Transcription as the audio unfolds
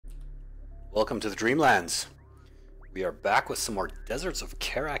Welcome to the Dreamlands. We are back with some more Deserts of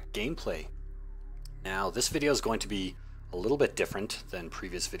Kharak gameplay. Now this video is going to be a little bit different than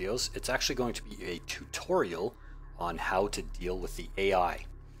previous videos. It's actually going to be a tutorial on how to deal with the AI.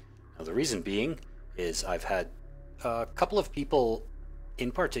 Now the reason being is I've had a couple of people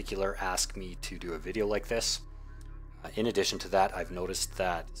in particular ask me to do a video like this. In addition to that, I've noticed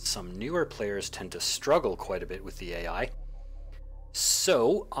that some newer players tend to struggle quite a bit with the AI.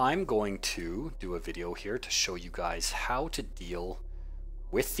 So I'm going to do a video here to show you guys how to deal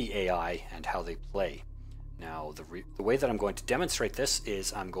with the AI and how they play. Now the way that I'm going to demonstrate this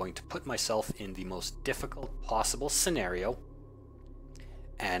is I'm going to put myself in the most difficult possible scenario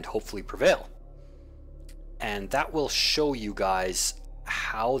and hopefully prevail. And that will show you guys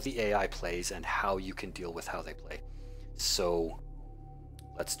how the AI plays and how you can deal with how they play. So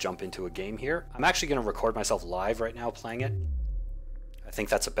let's jump into a game here. I'm actually going to record myself live right now playing it. I think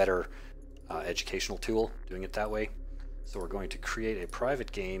that's a better educational tool, doing it that way. So we're going to create a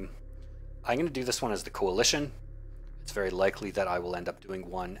private game. I'm going to do this one as the Coalition. It's very likely that I will end up doing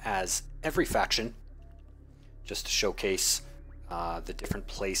one as every faction, just to showcase the different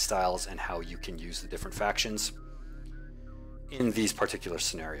play styles and how you can use the different factions in these particular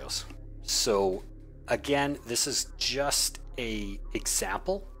scenarios. So again, this is just an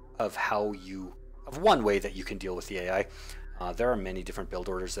example of one way that you can deal with the AI. There are many different build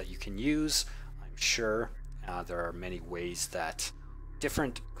orders that you can use, I'm sure. There are many ways that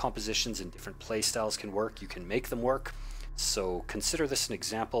different compositions and different play styles can work. You can make them work. So consider this an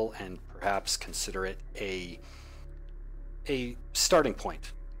example and perhaps consider it a starting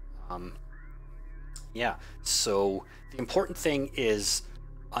point. Yeah, so the important thing is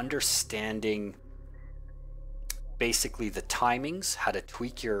understanding basically the timings, how to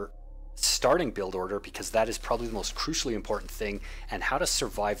tweak your starting build order, because that is probably the most crucially important thing, and how to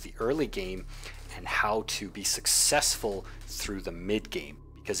survive the early game and how to be successful through the mid game.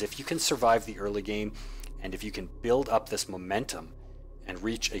 Because if you can survive the early game and if you can build up this momentum and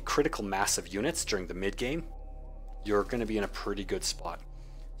reach a critical mass of units during the mid game, you're going to be in a pretty good spot.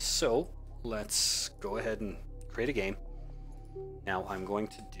 So let's go ahead and create a game. Now I'm going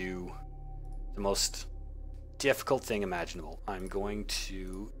to do the most difficult thing imaginable. I'm going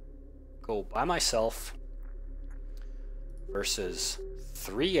to go by myself versus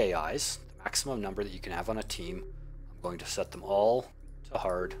 3 AIs, the maximum number that you can have on a team. I'm going to set them all to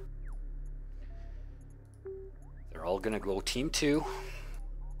hard. They're all going to go team 2.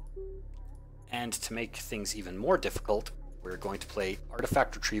 And to make things even more difficult, we're going to play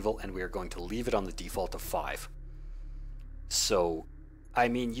Artifact Retrieval, and we are going to leave it on the default of 5. So, I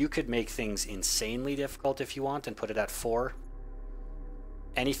mean, you could make things insanely difficult if you want and put it at 4.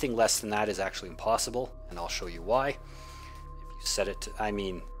 Anything less than that is actually impossible, and I'll show you why. If you set it to, I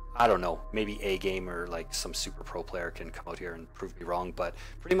mean, I don't know, maybe a game or like some super pro player can come out here and prove me wrong, but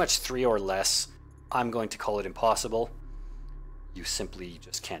pretty much 3 or less, I'm going to call it impossible. You simply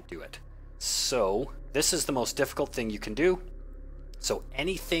just can't do it. So this is the most difficult thing you can do. So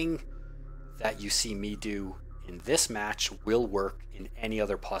anything that you see me do in this match will work in any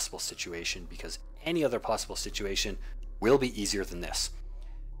other possible situation, because any other possible situation will be easier than this.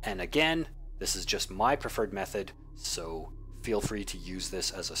 And again, this is just my preferred method, so feel free to use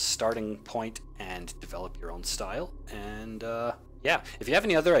this as a starting point and develop your own style. And yeah, if you have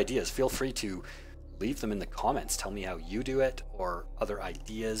any other ideas, feel free to leave them in the comments. Tell me how you do it, or other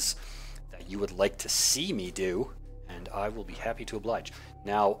ideas that you would like to see me do, and I will be happy to oblige.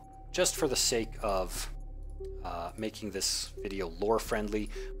 Now, just for the sake of making this video lore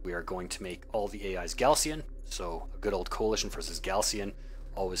friendly, we are going to make all the AIs Galcian, so a good old Coalition versus Galcian.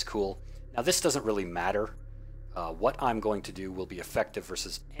 Always cool. Now this doesn't really matter. What I'm going to do will be effective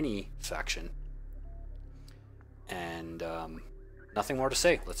versus any faction. And nothing more to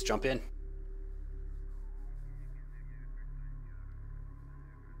say. Let's jump in.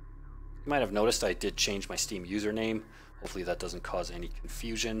 You might have noticed I did change my Steam username. Hopefully that doesn't cause any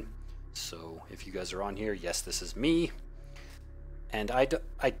confusion. So if you guys are on here, yes, this is me. And I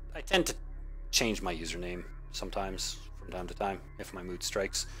tend to change my username sometimes, from time to time, if my mood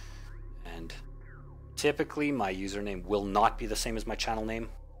strikes. And typically my username will not be the same as my channel name.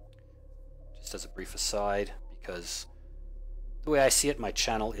 Just as a brief aside, because the way I see it, my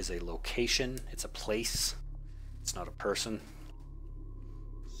channel is a location, it's a place, it's not a person.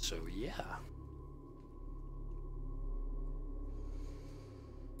 So yeah.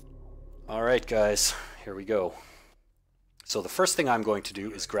 Alright guys, here we go. So the first thing I'm going to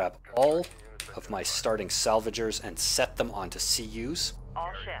do is grab all of my starting salvagers and set them onto CUs.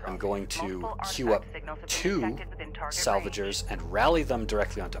 All I'm going to queue up 2 salvagers and rally them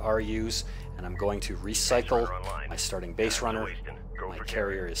directly onto RUs, and I'm going to recycle my starting base runner. My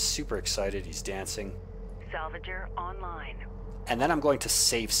carrier is super excited, he's dancing. Salvager online. And then I'm going to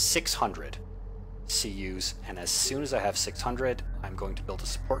save 600 CUs, and as soon as I have 600, I'm going to build a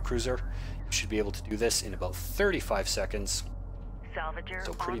support cruiser. You should be able to do this in about 35 seconds. Salvager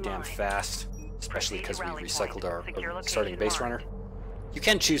So pretty damn online. fast, especially because we Rally recycled point. our Secure location starting base runner. marked. You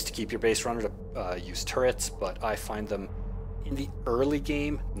can choose to keep your base runner to use turrets, but I find them in the early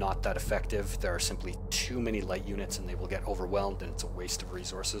game not that effective. There are simply too many light units and they will get overwhelmed, and it's a waste of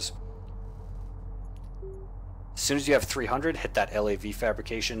resources. As soon as you have 300, hit that LAV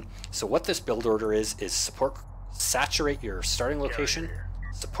fabrication. So what this build order is saturate your starting location,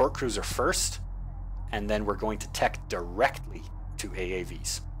 support cruiser first, and then we're going to tech directly to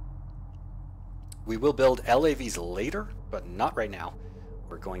AAVs. We will build LAVs later, but not right now.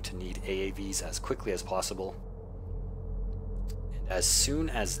 We're going to need AAVs as quickly as possible. And as soon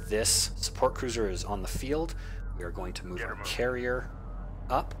as this support cruiser is on the field, we are going to move our carrier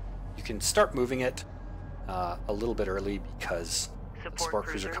up. You can start moving it a little bit early because the support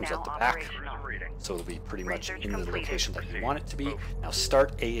cruiser comes out the back, so it'll be pretty much in the location that you want it to be. Now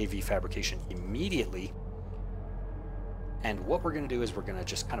start AAV fabrication immediately, and what we're going to do is we're going to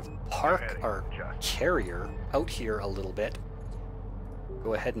just kind of park our carrier out here a little bit.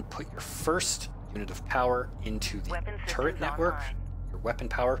 Go ahead and put your first unit of power into the turret network, your weapon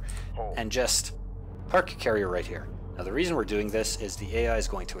power, and just park your carrier right here. Now the reason we're doing this is the AI is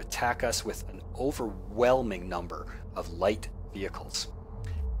going to attack us with an overwhelming number of light vehicles.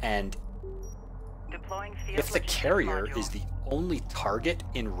 And if the carrier is the only target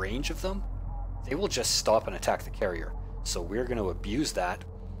in range of them, they will just stop and attack the carrier. So we're going to abuse that,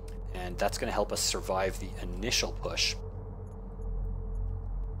 and that's going to help us survive the initial push.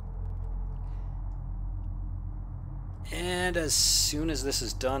 And as soon as this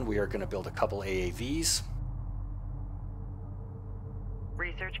is done, we are going to build a couple AAVs.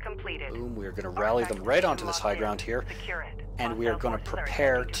 Research completed. Boom, we are going to rally them right onto this high ground here, and we are going to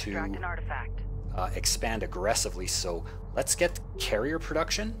prepare to expand aggressively. So let's get carrier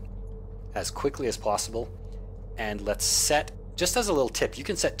production as quickly as possible, and let's set, just as a little tip, you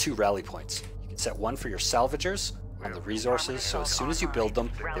can set 2 rally points. You can set one for your salvagers on the resources, so as soon as you build them,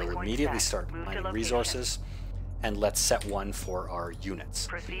 they will immediately start mining resources. And let's set one for our units.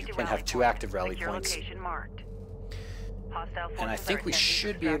 You can have 2 active rally points. And I think we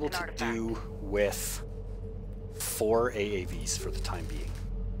should be able to do with 4 AAVs for the time being.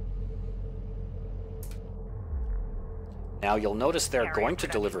 Now you'll notice they're going to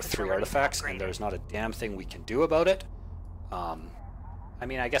deliver 3 artifacts, and there's not a damn thing we can do about it. I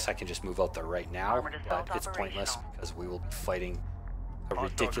mean, I guess I can just move out there right now, but it's pointless because we will be fighting a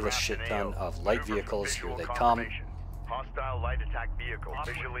ridiculous shit ton of light vehicles. Here they come. Hostile light attack vehicle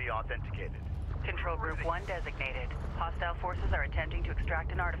visually authenticated. Control Group 1 designated. Hostile forces are attempting to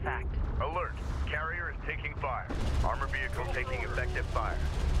extract an artifact. Alert! Carrier is taking fire. Armor vehicle taking effective fire.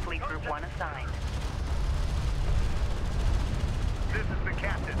 Fleet Group 1 assigned. This is the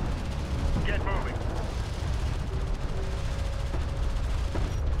captain. Get moving.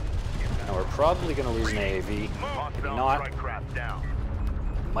 Now we're probably going to lose an AAV. Maybe not. Strike craft down.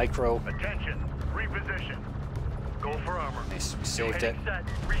 Micro. Attention. Reposition. Go for armor. Nice, we saved it. Set.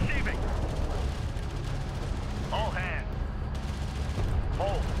 Receiving. All hands.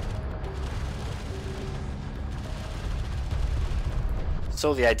 Hold.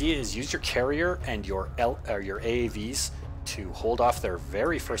 So the idea is use your carrier and your AAVs to hold off their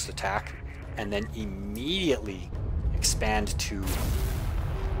very first attack, and then immediately expand to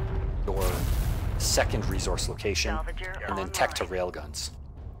your second resource location, and then tech to railguns.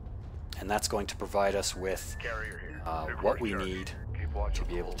 And that's going to provide us with what we need to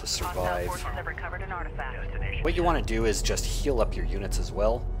be able to survive. What you want to do is just heal up your units as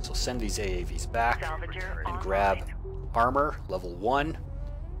well. So send these AAVs back and grab armor level 1.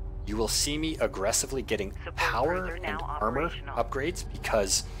 You will see me aggressively getting power and armor upgrades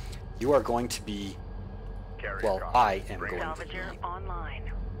because you are going to be, well, I am going to be. How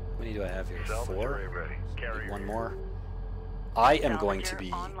many do I have here? 4? Need 1 more. I am going to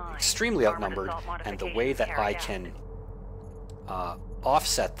be extremely outnumbered, and the way that I can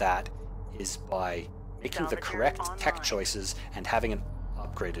offset that is by making the correct tech choices and having an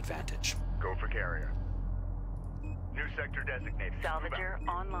upgrade advantage. Go for carrier. New sector designated. Salvager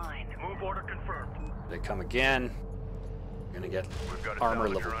online. Move order confirmed. They come again. I'm gonna get Got armor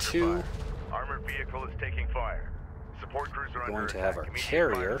level 2. Armored vehicle is taking fire. Support cruiser Going under to have our attack. Immediate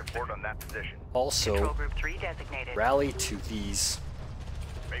carrier fire support on that position. also Control Group 3 designated. rally to these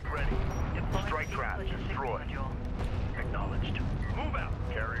Make ready. Deploying Strike field trap. logistics Destroy. module. Acknowledged. Move out.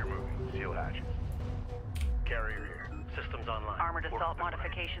 Carrier moving. Seal hatches. Carrier here. Systems online. Armored assault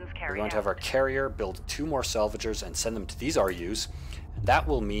modifications We're carried going to have our out. carrier build 2 more salvagers and send them to these RUs. And that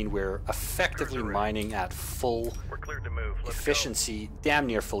will mean we're effectively mining at full We're cleared to move. Let's efficiency, damn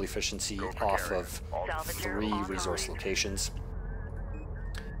near full efficiency Go for off carrier. of Salvager 3 online. resource locations.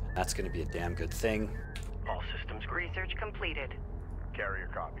 And that's going to be a damn good thing. go. All systems green. Research completed. Carrier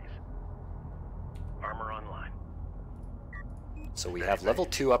copies. Armor online. So we have level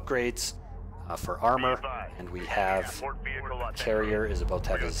 2 upgrades for armor, and we have Support vehicle authentic. carrier is about to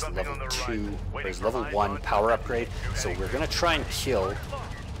have his level 2, or his level 1 power upgrade. So we're going to try and kill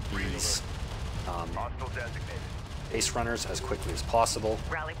these Hostile designated. base runners as quickly as possible.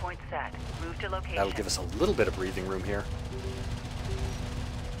 Rally point set. Move to location. That'll give us a little bit of breathing room here.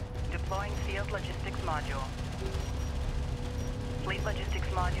 Deploying field logistics module. Fleet logistics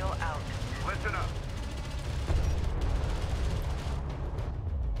module out. Listen up.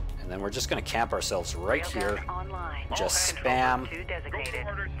 And then we're just going to camp ourselves right Railgun here, online. just Control spam Group 2 designated.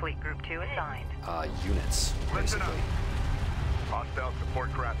 Fleet Group 2 assigned. units, Listen up. basically. Hostile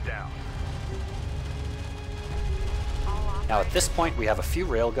support craft down. Now at this point we have a few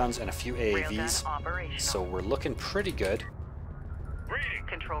railguns and a few AAVs, Railgun operational. so we're looking pretty good. Reading.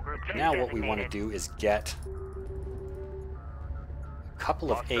 Control Group 2 Now what we want to designated. do is get a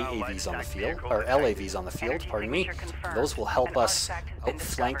couple of AAVs on the field, or LAVs on the field, pardon me. Those will help us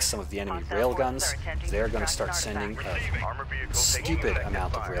outflank some of the enemy railguns. They're going to start sending a Armor vehicle stupid taking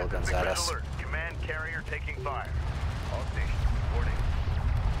amount of fire. railguns at Red us. alert. Command carrier taking fire. All stations reporting.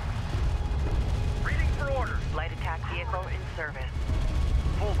 Reading for orders. Light attack vehicle in service.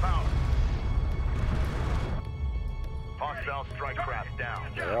 Full power. Hostile strike craft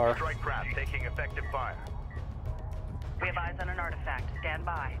down. They are. Strike craft taking effective fire. We have eyes on an artifact. Stand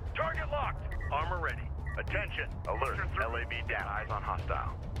by. Target locked. Armor ready. Attention. Alert. LAV down. Eyes on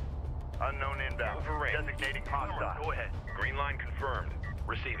hostile. Unknown inbound. Designating hostile. Go ahead. Green line confirmed.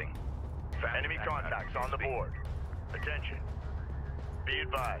 Receiving. Enemy contacts on the board. Attention. Be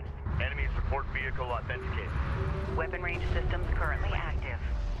advised. Enemy support vehicle authenticated. Weapon range systems currently active.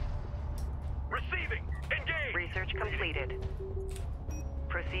 Receiving. Engage. Research completed.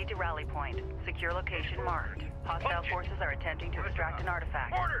 Proceed to rally point. Secure location marked. Hostile forces are attempting to extract an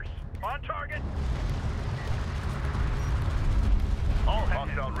artifact. Orders. On target. All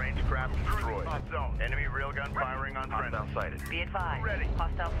hostile range craft destroyed. Enemy railgun firing on friendly. Sighted. Be advised. Ready.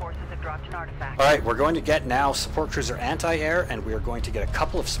 Hostile forces have dropped an artifact. Alright, we're going to get now support cruiser anti-air, and we are going to get a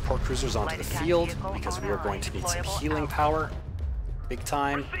couple of support cruisers onto the field, because we are going to need some healing power. Big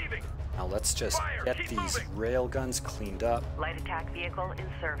time. Receiving. Now let's just get these railguns cleaned up. Light attack vehicle in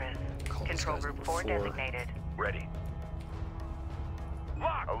service. Call these Control guys Group number 4 4. designated. Ready.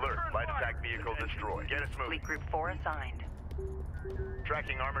 Lock. Alert. Light attack vehicle destroyed. Get us moving. Fleet Group 4 assigned.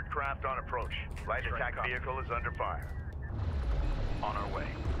 Tracking armored craft on approach. Light attack vehicle is under fire. On our way.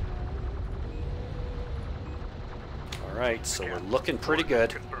 Alright, so we're looking pretty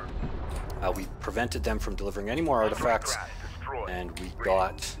good. We prevented them from delivering any more artifacts, and we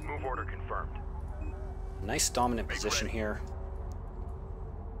got Move order confirmed. a nice dominant position here.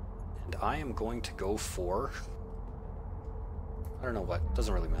 And I am going to go for... I don't know what,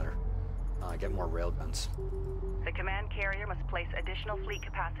 doesn't really matter. Get more railguns. The command carrier must place additional fleet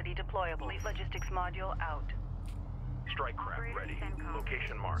capacity deployable. Fleet logistics module out. Strike craft ready.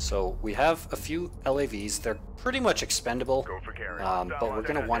 Location marked. So we have a few LAVs. They're pretty much expendable, Go for carry. but we're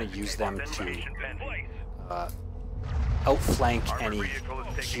going to want to use them to Authentication pending. outflank Armored any vehicle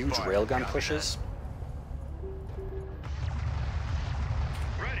is taking huge fire. railgun Copy pushes.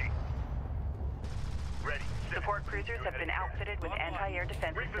 Ready. Ready. Support cruisers have been outfitted with anti-air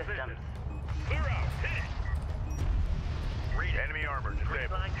defensive systems. Clear out. Hit it. Read. Enemy armor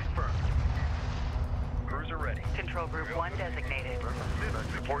disabled. Confirmed. Cruiser ready. Control Group 1 designated.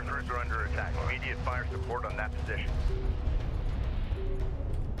 Support cruiser under attack. Immediate fire support on that position.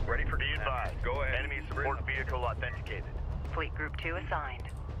 Ready for be advised. Go ahead. Enemy support vehicle authenticated. Fleet Group 2 assigned.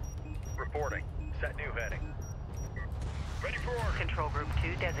 Reporting. Set new heading. Ready for order. Control Group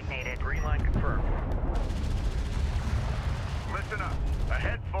 2 designated. Green line confirmed. Listen up.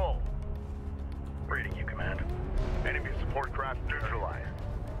 Ahead full. Reading you, command. Enemy support craft neutralized.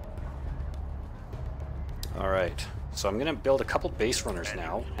 Alright, so I'm going to build a couple base runners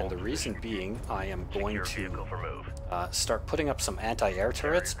now, and the reason being I am going Secure to vehicle for move. start putting up some anti-air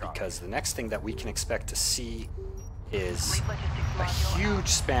turrets, because the next thing that we can expect to see is Fleet logistics a module huge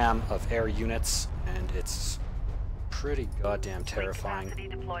spam of air units, and it's pretty goddamn out. Fleet terrifying.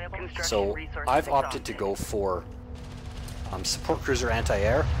 capacity deployable. Construction So resources I've opted to exhausted. go for support cruiser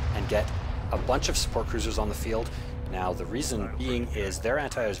anti-air and get a bunch of support cruisers on the field. Now the reason being is their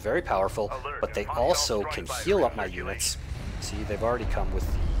anti-air is very powerful, but they also can heal up my units. See, they've already come with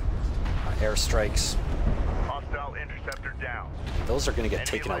the airstrikes. Hostile interceptor down. Those are going to get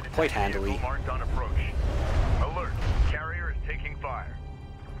taken out quite handily. Marked on approach. Alert. Carrier is taking fire.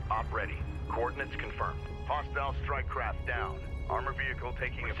 Op ready. Coordinates confirmed. Hostile strike craft down. Armor vehicle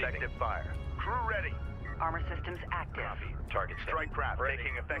taking effective fire. Crew ready. Armor systems active. Copy. Target strike craft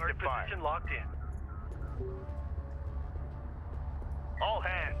taking effective fire. Position locked in. All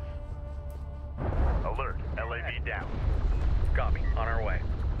hands. Alert. LAV down. Copy. On our way.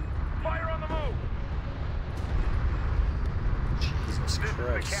 Fire on the move. Jesus This is the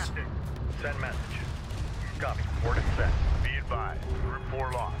Christ. captain. Send message. Copy. Coordinates set. Be advised. Group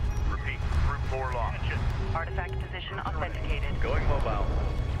 4 lost. Repeat. Group 4 lost. Artifact position authenticated. Going mobile.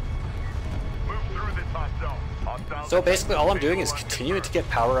 Move through this hot zone. Hostile So basically all I'm doing is continuing to get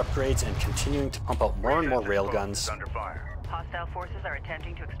power upgrades and continuing to pump out more and more railguns. Under fire. Hostile forces are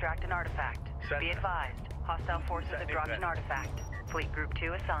attempting to extract an artifact. Be advised. Hostile forces have dropped an artifact. Fleet Group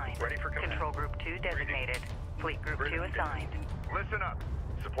 2 assigned. Ready for command. Control Group 2 designated. Fleet Group 2 assigned. Listen up.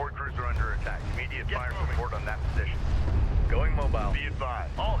 Support cruiser under attack. Immediate fire support on that position. Going mobile. Be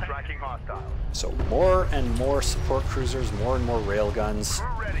advised. All tracking hostiles. So more and more support cruisers, more and more railguns.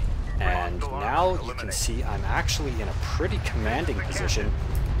 Crew ready. And now you can see I'm actually in a pretty commanding position.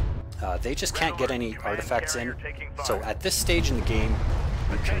 They just can't get any artifacts in. So at this stage in the game,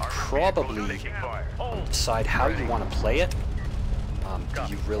 you can probably decide how you want to play it. Do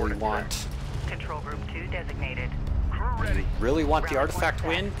you really want... Control Group 2 designated. Do you really want the artifact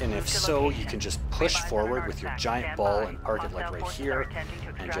win? And if so, you can just push forward with your giant ball and park it like right here,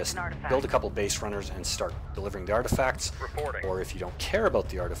 and just build a couple base runners and start delivering the artifacts. Or if you don't care about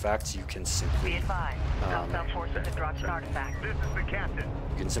the artifacts, you can Be simply advised. Hostile forces have dropped an artifact. This is the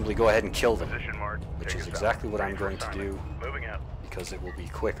captain. go ahead and kill them, Position mark. which Take is us exactly out. what I'm Ready for going to assignment. do Moving out. because it will be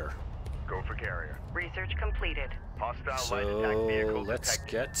quicker. Go for carrier. Research completed. Hostile light attack So vehicle let's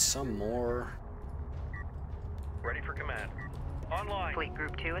detected. get some more. Ready for command. Online. Fleet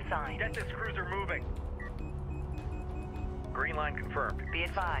Group 2 assigned. Get this cruiser moving. Green line confirmed. Be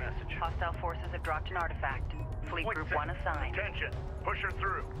advised. Message. Hostile forces have dropped an artifact. Fleet Point Group set. 1 assigned. Attention. Push her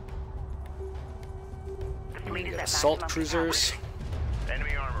through. The I'm fleet gonna is get at assault maximum cruisers.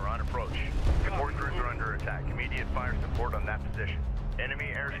 Enemy armor on approach. Support cruiser under attack. Immediate fire support on that position.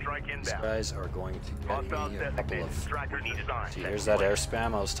 Enemy airstrike These inbound. guys are going to get Hostiles me a couple designated. of... Trackers assigned. See, here's that air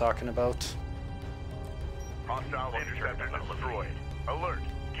spam I was talking about. Hostile interceptor destroyed. Alert.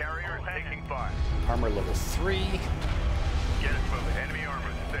 Carrier is taking fire. Armor level 3. Get us moving. Enemy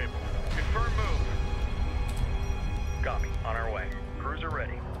armor disabled. Confirm move. Copy. On our way. Cruiser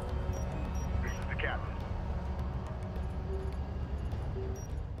ready. This is the captain.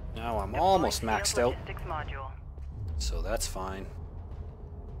 Now I'm almost Deploying maxed field out, logistics module. so that's fine.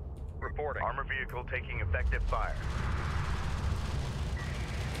 Reporting. Armor vehicle taking effective fire.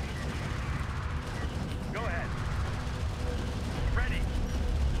 Go ahead. Ready.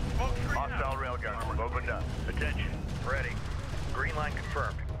 Hostile railgun opened up. Attention. Ready. Green line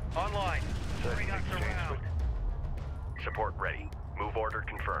confirmed. Online. Moving us around. Support ready. Move order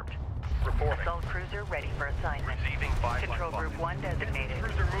confirmed. Reporting. Assault cruiser ready for assignment. Receiving 5 Control Group 1 designated.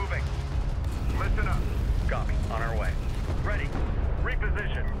 Cruiser moving. Listen up. Copy. On our way. Ready.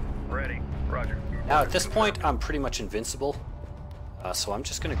 Reposition. Ready. Roger. Now at this point, I'm pretty much invincible. So I'm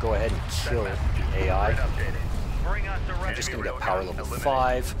just going to go ahead and kill the AI. Bring us to I'm just going to get power level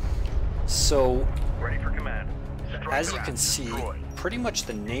 5. So Ready for command. as you can see, pretty much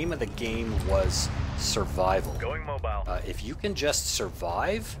the name of the game was survival. Going mobile. If you can just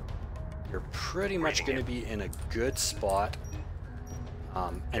survive, you're pretty much going to be in a good spot.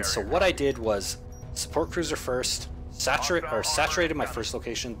 And so what I did was support cruiser first, saturated my first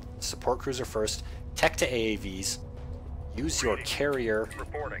location, support cruiser first, tech to AAVs, use your carrier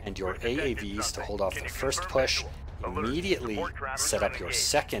and your AAVs to hold off the first push, immediately set up your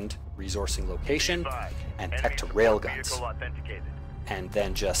second resourcing location, and tech to railguns. And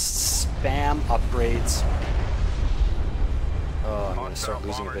then just spam upgrades. Oh, I'm going to start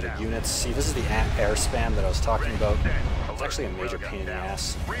losing a bit of units. See, this is the air spam that I was talking about. It's actually a major pain in the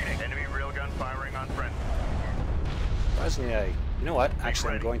ass. Enemy railgun firing on friend. Surprisingly, you know what?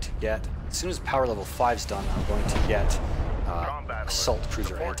 Actually, I'm going to get, as soon as power level 5's done, I'm going to get assault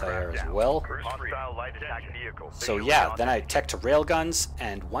cruiser anti-air as well. Hostile light attack vehicle. So yeah, then I tech to railguns,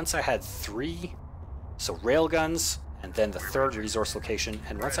 and once I had 3, so railguns, and then the third resource location,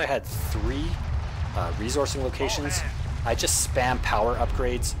 and once I had 3 resourcing locations, I just spam power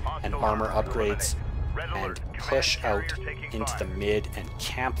upgrades and armor upgrades and push out into the mid and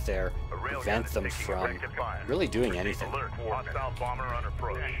camp there, prevent them from really doing anything. Hostile bomber on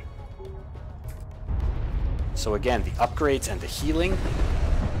approach. So again, the upgrades and the healing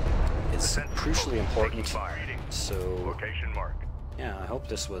is crucially important. So Location mark. yeah, I hope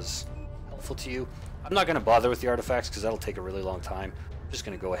this was helpful to you. I'm not going to bother with the artifacts because that'll take a really long time. I'm just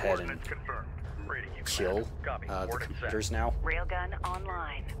going to go ahead and Coordinates confirmed. Reading you, kill Commander. the computers now. Railgun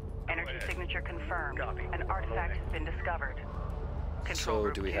online. Energy signature confirmed. Copy. An artifact has been discovered. Control So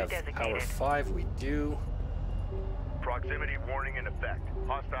group do we 2 have power designated. 5? We do. Proximity warning in effect.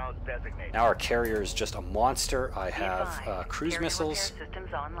 Hostiles designated. Now our carrier is just a monster. I Be have advised, cruise carrier missiles, repair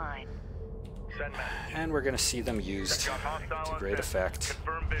systems online. Send message. and we're going to see them used Got hostile to on great set. effect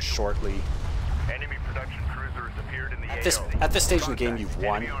Confirm visual. shortly. Enemy production cruiser has appeared in the At this stage in the game, you've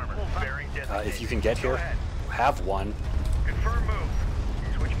won. Enemy armor. Bearing If you can get Go here, ahead. you have won. Confirm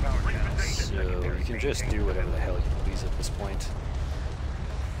move. Switch power channels. So you can just do whatever the hell you please at this point.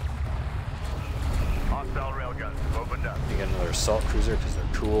 Hostile railguns opened up. You get another assault cruiser because they're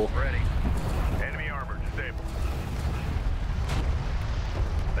cool. Ready. Enemy armor disabled.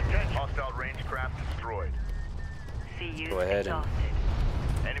 Attention. Hostile range craft destroyed. CU Go ahead and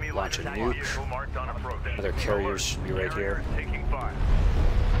exhausted. Enemy launch a lighter nuke. vehicle marked on approach. Other carriers Alert. should be right Carrier here. Taking fire.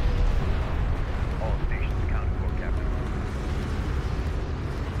 All stations accounted for, Captain.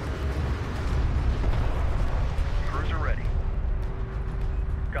 Cruiser ready.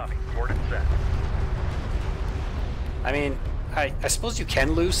 Copy. Coordinates set. I mean, I suppose you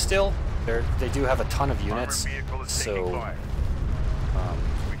can lose still. They do have a ton of units, Armored vehicle is taking so fire.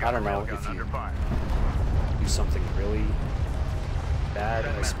 We got I don't the know railgun if you under fire. do something really bad.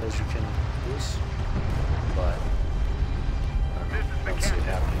 I suppose you can lose, but I This is the don't see it captain.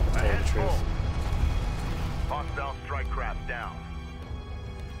 happening. To tell you Ahead the truth. full. Hostile strike craft down.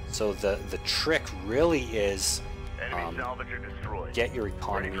 So the trick really is Enemy salvage or destroyed. get your Ready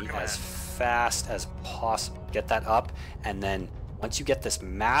economy for as command. fast as possible. Get that up, and then once you get this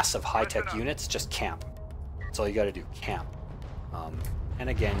mass of high-tech Listen up. units, just camp. That's all you got to do, camp. And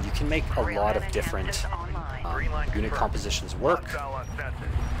again, you can make a lot of different Online. unit compositions work. Hostile on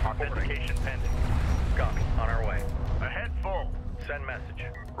sensors. Authentication pending. Copy. On our way. Ahead full. Send message.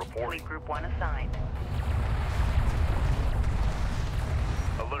 Reporting. Fleet Group 1 assigned.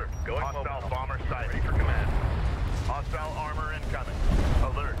 Alert. Going hostile bomber sighted. Ready for command. Hostile armor incoming.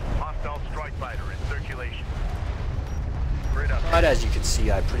 Alert. Hostile strike fighter in circulation. Grid up. But as you can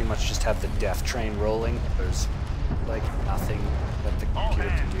see, I pretty much just have the death train rolling. There's like nothing that the All computer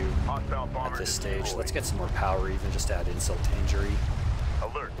can hands. do Hostile bomber at this stage. destroyed. Let's get some more power, even just to add insult to injury.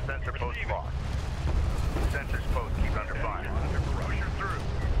 Alert. Sensor post lost. Sensors post keep under fire. Pusher through.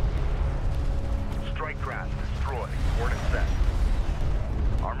 Strike craft destroyed. Coordinates set.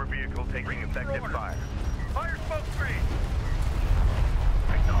 Armor vehicle taking effective fire. Fire smoke screen.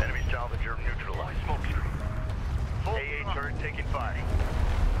 Enemy salvager neutralized. Smoke screen. AA turret taking fire.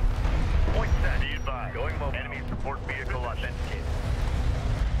 Point set. Be advised. Going mobile. Enemy support vehicle authenticated.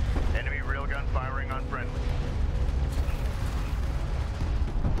 Enemy railgun firing on friendly.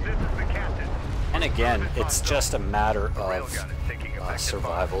 This is the captain. And again, it's Hostile. just a matter of Railgun is taking effective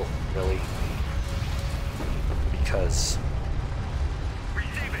survival, really, because fire.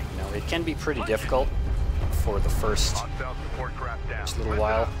 Receiving. you know it can be pretty difficult for the first Hostile support craft down. just a little Listen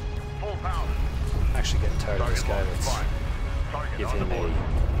while. up. Full power. I'm actually getting tired of this guy. Target Let's fire. Target give on the him board.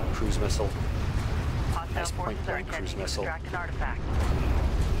 a cruise missile. Hostile Nice forces are point-blank cruise attempting to missile. extract an artifact.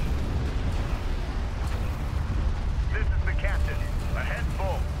 This is the captain. Ahead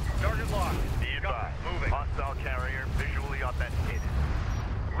full. Target locked. Be advised. Moving. Hostile carrier visually authenticated.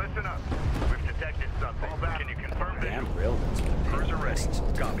 Listen up. We've detected something. Can you confirm Damn visual? railgun's gonna pay Cruiser ready.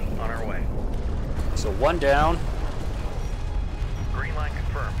 insult. Copy. On our way. So one down. Green line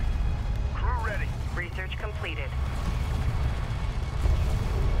confirmed. Crew ready. Research completed.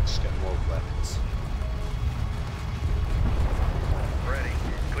 Just got more weapons. Ready.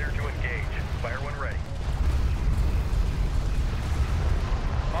 Clear to engage. Fire when ready.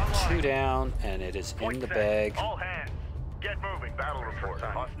 Online. Two down, and it is in Point the set. bag. All hands. Get moving. Battle report.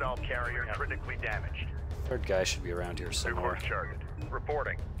 Hostile carrier critically damaged. Third guy should be around here somewhere. Report charted.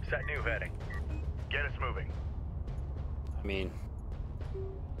 Reporting. Set new heading. Get us moving. I mean,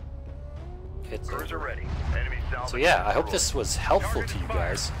 it's Cruiser ready. Enemy salvage. so yeah. I hope destroyed. this was helpful to you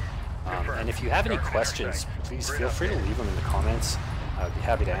guys. And if you have any questions, please feel free to leave them in the comments. I'd be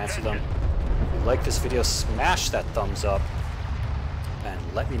happy to answer them. If you like this video, smash that thumbs up and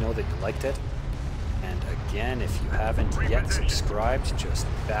let me know that you liked it. And Again, if you haven't yet subscribed, just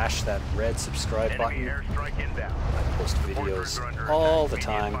bash that red subscribe button. I post videos all the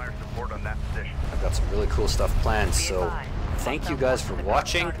time. I've got some really cool stuff planned, so thank you guys for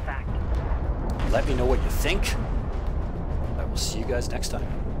watching. Let me know what you think. I will see you guys next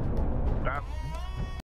time.